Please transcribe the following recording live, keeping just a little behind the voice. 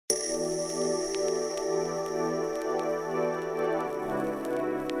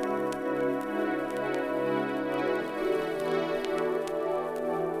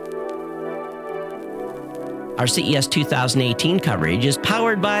Our CES 2018 coverage is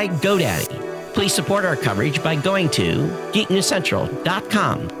powered by GoDaddy. Please support our coverage by going to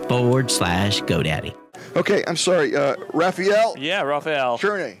geeknewscentral.com/GoDaddy. Okay, I'm sorry, Raphael? Yeah, Raphael.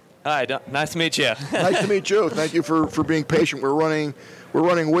 Cherney. Hi, nice to meet you. Nice to meet you. Thank you for being patient. We're running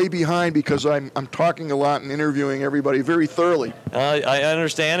way behind because I'm talking a lot and interviewing everybody very thoroughly. I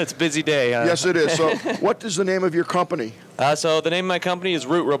understand. It's a busy day. Yes, it is. So what is the name of your company? So the name of my company is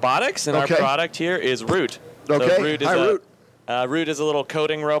Root Robotics, and our product here is Root. Okay. So Root is Root. Root is a little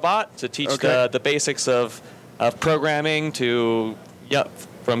coding robot to teach the basics of programming to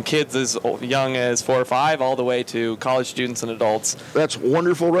from kids as young as 4 or 5 all the way to college students and adults. That's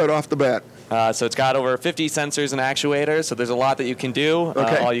wonderful right off the bat. So it's got over 50 sensors and actuators, so there's a lot that you can do.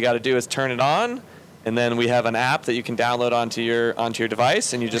 All you got to do is turn it on, and then we have an app that you can download onto your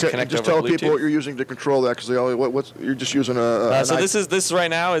device, and you just connect over Bluetooth. Just tell people what you're using to control that, because you're just using a. So this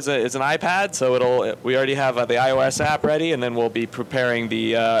right now is an iPad. So we already have the iOS app ready, and then we'll be preparing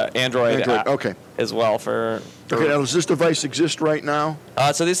the Android app as well for. Okay, now does this device exist right now?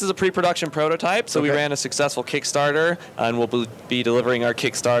 So this is a pre-production prototype. So we ran a successful Kickstarter, and we'll be delivering our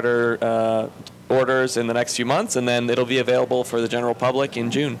Kickstarter orders in the next few months, and then it'll be available for the general public in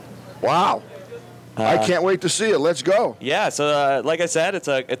June. Wow. I can't wait to see it. Let's go. Yeah, so like I said,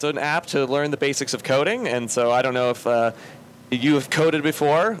 it's an app to learn the basics of coding, and so I don't know if you have coded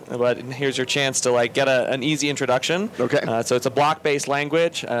before, but here's your chance to get an easy introduction. Okay. So it's a block-based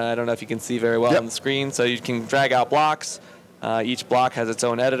language. I don't know if you can see very well on the screen. So you can drag out blocks. Each block has its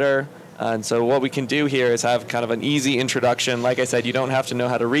own editor. And so what we can do here is have kind of an easy introduction. Like I said, you don't have to know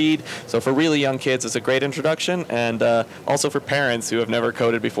how to read. So for really young kids, it's a great introduction. And also for parents who have never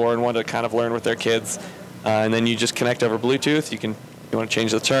coded before and want to kind of learn with their kids. And then you just connect over Bluetooth. You want to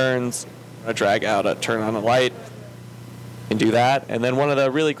change the turns, drag out turn on a light. You can do that. And then one of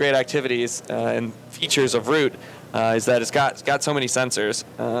the really great activities and features of Root is that it's got so many sensors.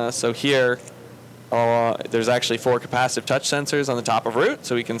 So here, there's actually 4 capacitive touch sensors on the top of Root.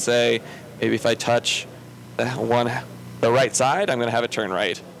 So we can say, maybe if I touch the right side, I'm going to have it turn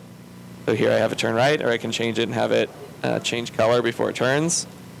right. So here I have it turn right, or I can change it and have it change color before it turns.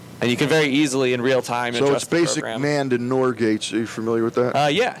 And you can very easily in real time adjust the program. So it's basic NAND and NOR gates. Are you familiar with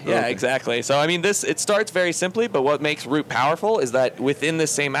that? Yeah, exactly. So I mean, it starts very simply, but what makes Root powerful is that within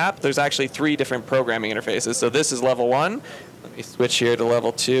this same app, there's actually 3 different programming interfaces. So this is level 1. Let me switch here to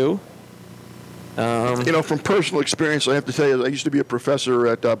level 2. From personal experience, I have to tell you, I used to be a professor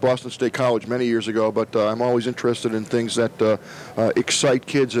at Boston State College many years ago, but I'm always interested in things that excite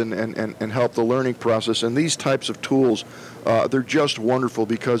kids and help the learning process. And these types of tools, they're just wonderful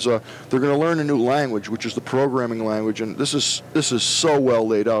because they're going to learn a new language, which is the programming language. And this is so well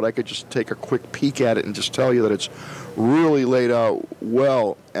laid out. I could just take a quick peek at it and just tell you that it's really laid out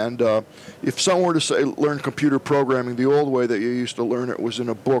well. And if someone were to learn computer programming the old way that you used to learn it was in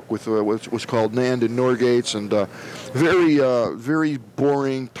a book with what was called NAND and NOR gates, and very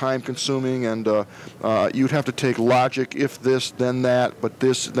boring, time-consuming, and you'd have to take logic, if this, then that, but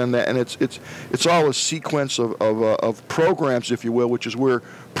this, then that, and it's all a sequence of programs, if you will, which is where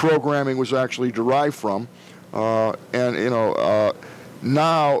programming was actually derived from,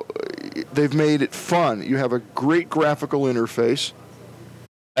 now they've made it fun. You have a great graphical interface.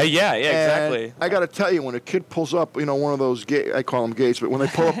 Exactly. I got to tell you, when a kid pulls up, one of those I call them gates, but when they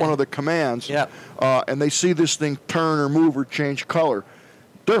pull up one of the commands, and they see this thing turn or move or change color,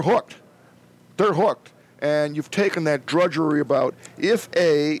 they're hooked. They're hooked. And you've taken that drudgery about if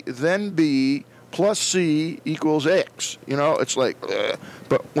A, then B, plus C equals X. It's like, ugh.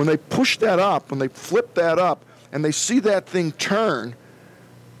 But when they push that up, when they flip that up, and they see that thing turn,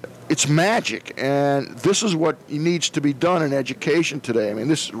 it's magic, and this is what needs to be done in education today. I mean,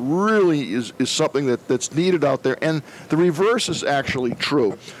 this really is something that's needed out there, and the reverse is actually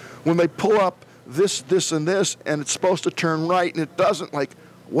true. When they pull up this, and this, and it's supposed to turn right, and it doesn't, like,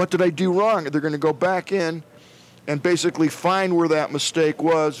 what did I do wrong? They're going to go back in and basically find where that mistake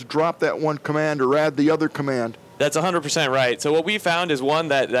was, drop that one command, or add the other command. That's 100% right. So what we found is, one,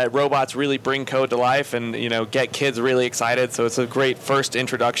 that robots really bring code to life and, get kids really excited. So it's a great first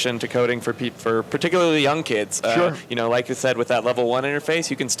introduction to coding for particularly young kids. Sure. Like I said, with that level 1 interface,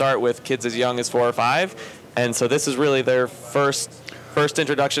 you can start with kids as young as 4 or 5. And so this is really their first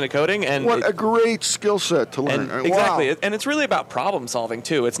introduction to coding. And what a great skill set to learn. Exactly. Wow. And it's really about problem solving,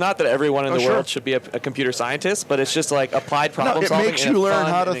 too. It's not that everyone in the world should be a computer scientist, but it's just like applied problem solving. It makes you learn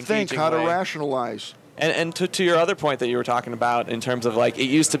how to think, how to rationalize. And to your other point that you were talking about in terms of like it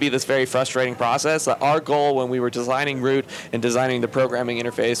used to be this very frustrating process, our goal when we were designing Root and designing the programming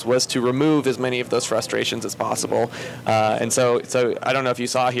interface was to remove as many of those frustrations as possible. And so I don't know if you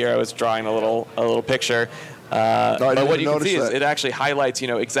saw here, I was drawing a little picture. No, but what you can see that. is it actually highlights,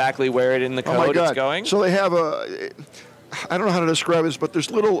 exactly where it in the code it's going. So they have I don't know how to describe this, but there's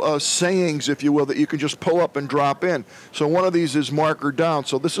little sayings, if you will, that you can just pull up and drop in. So one of these is marker down.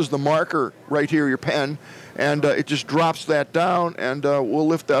 So this is the marker right here, your pen, and it just drops that down, and we'll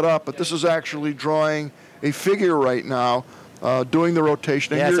lift that up. But this is actually drawing a figure right now, doing the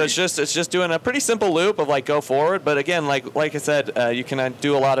rotation. Yeah, so it's just doing a pretty simple loop of like go forward. But again, like I said, you can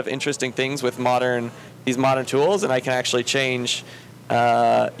do a lot of interesting things with these modern tools, and I can actually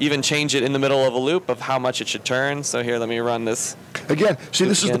even change it in the middle of a loop of how much it should turn. So here, let me run this. Again, see,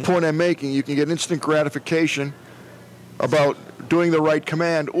 this is the point I'm making. You can get instant gratification about doing the right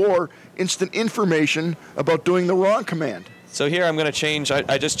command, or instant information about doing the wrong command. So here I'm going to change,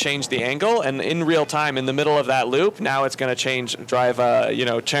 I just changed the angle, and in real time, in the middle of that loop, now it's going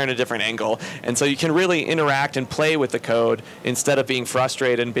to turn a different angle. And so you can really interact and play with the code instead of being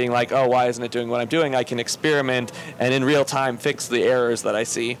frustrated and being like, oh, why isn't it doing what I'm doing? I can experiment and in real time fix the errors that I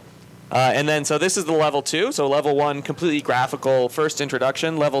see. And then, so this is the level 2. So level 1, completely graphical, first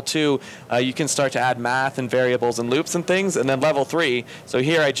introduction. Level 2, you can start to add math and variables and loops and things. And then level 3, so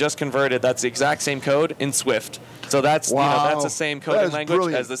here I just converted, that's the exact same code in Swift. So that's that's the same coding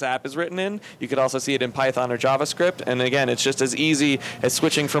language as this app is written in. You could also see it in Python or JavaScript. And again, it's just as easy as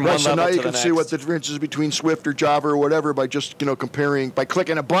switching from one level to the next. So now you can see what the difference is between Swift or Java or whatever by just comparing, by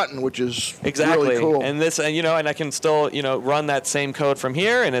clicking a button, which is really cool. And this, and I can still run that same code from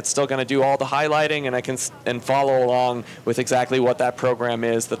here, and it's still going to do all the highlighting, and I can follow along with exactly what that program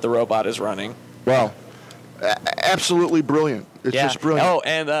is that the robot is running. Wow. Absolutely brilliant. It's just brilliant. Oh,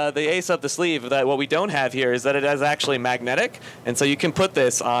 and the ace up the sleeve, that what we don't have here is that it is actually magnetic, and so you can put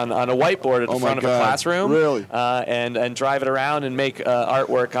this on a whiteboard at the front of a classroom, really, and drive it around and make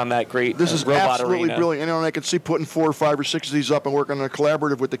artwork on that great This is robot absolutely arena. brilliant. And I can see putting 4 or 5 or 6 of these up and working on a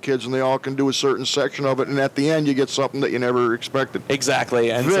collaborative with the kids, and they all can do a certain section of it, and at the end you get something that you never expected. Exactly,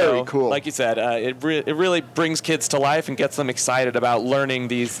 and very cool. Like you said, it really brings kids to life and gets them excited about learning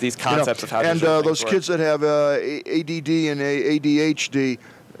these concepts of how to do things. And those kids that have ADD and ADHD,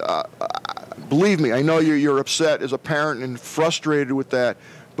 believe me, I know you're upset as a parent and frustrated with that,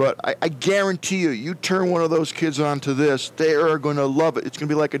 but I guarantee you turn one of those kids onto this, they are going to love it. It's going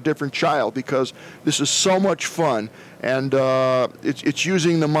to be like a different child because this is so much fun, and it's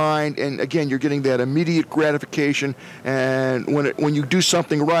using the mind, and again, you're getting that immediate gratification, and when you do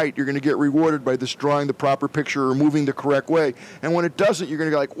something right, you're going to get rewarded by this drawing the proper picture or moving the correct way, and when it doesn't, you're going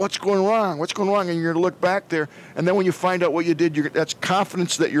to go like, what's going wrong? What's going wrong? And you're going to look back there, and then when you find out what you did, that's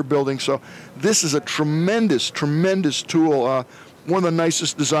confidence that you're building. So this is a tremendous, tremendous tool. One of the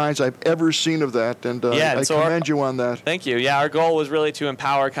nicest designs I've ever seen of that, and I commend you on that. Thank you. Yeah, our goal was really to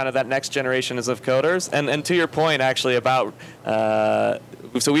empower kind of that next generation of coders, and to your point, actually, about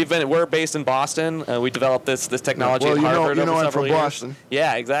so we're based in Boston. We developed this technology at Harvard over several years. Boston.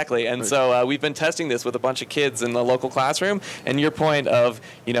 Yeah, exactly. And so we've been testing this with a bunch of kids in the local classroom. And your point of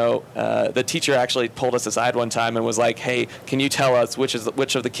the teacher actually pulled us aside one time and was like, "Hey, can you tell us which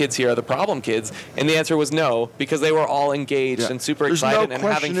of the kids here are the problem kids?" And the answer was no, because they were all engaged and super excited and having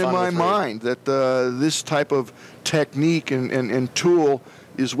fun. There's no question in my mind that this type of technique and tool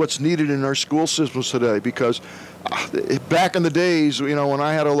is what's needed in our school systems today, because back in the days, when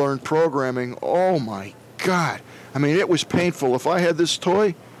I had to learn programming, oh my God, I mean, it was painful. If I had this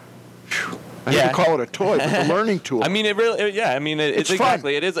toy, I hate to call it a toy, but the learning tool. I mean, it's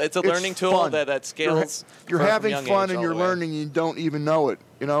exactly, it is. It's a learning tool that scales. You're having fun and you're learning, you don't even know it,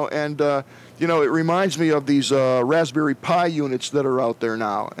 and it reminds me of these Raspberry Pi units that are out there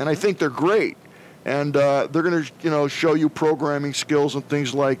now, and I think they're great. And they're going to, show you programming skills and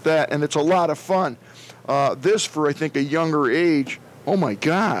things like that, and it's a lot of fun. This, for I think a younger age, oh my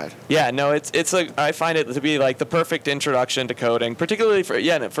God. Yeah, no, I find it to be like the perfect introduction to coding, particularly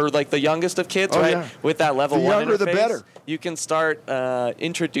for like the youngest of kids, right? Yeah. With that level 1 interface. The younger, the better. You can start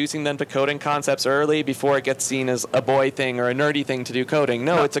introducing them to coding concepts early before it gets seen as a boy thing or a nerdy thing to do coding.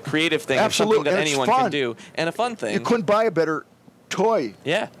 No, it's a creative thing. Absolutely. It's something that anyone can do, and a fun thing. You couldn't buy a better toy.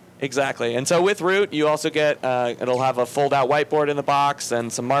 Yeah. Exactly. And so with Root, you also get, it'll have a fold-out whiteboard in the box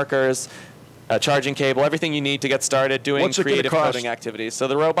and some markers, a charging cable, everything you need to get started doing creative coding activities. So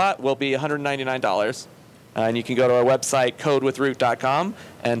the robot will be $199. And you can go to our website, codewithroot.com,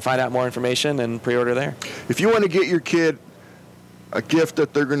 and find out more information and pre-order there. If you want to get your kid a gift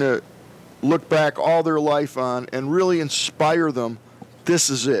that they're going to look back all their life on and really inspire them, this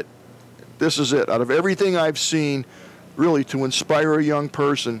is it. This is it. Out of everything I've seen, really, to inspire a young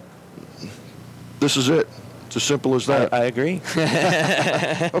person, this is it. It's as simple as that. I agree.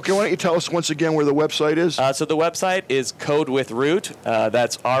 Okay, why don't you tell us once again where the website is? So the website is Code with Root.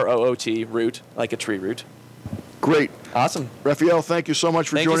 That's ROOT, root, like a tree root. Great. Awesome. Raphael, thank you so much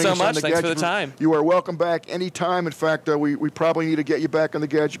for joining us. Thank you so much. On the Thanks for Gadget the time. You are welcome back anytime. In fact, we probably need to get you back on the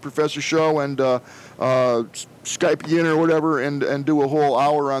Gadget Professor show and Skype you in or whatever and do a whole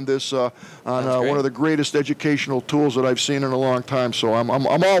hour on this on one of the greatest educational tools that I've seen in a long time. So I'm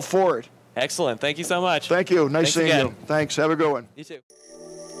all for it. Excellent. Thank you so much. Thank you. Nice seeing you. Thanks. Have a good one. You too.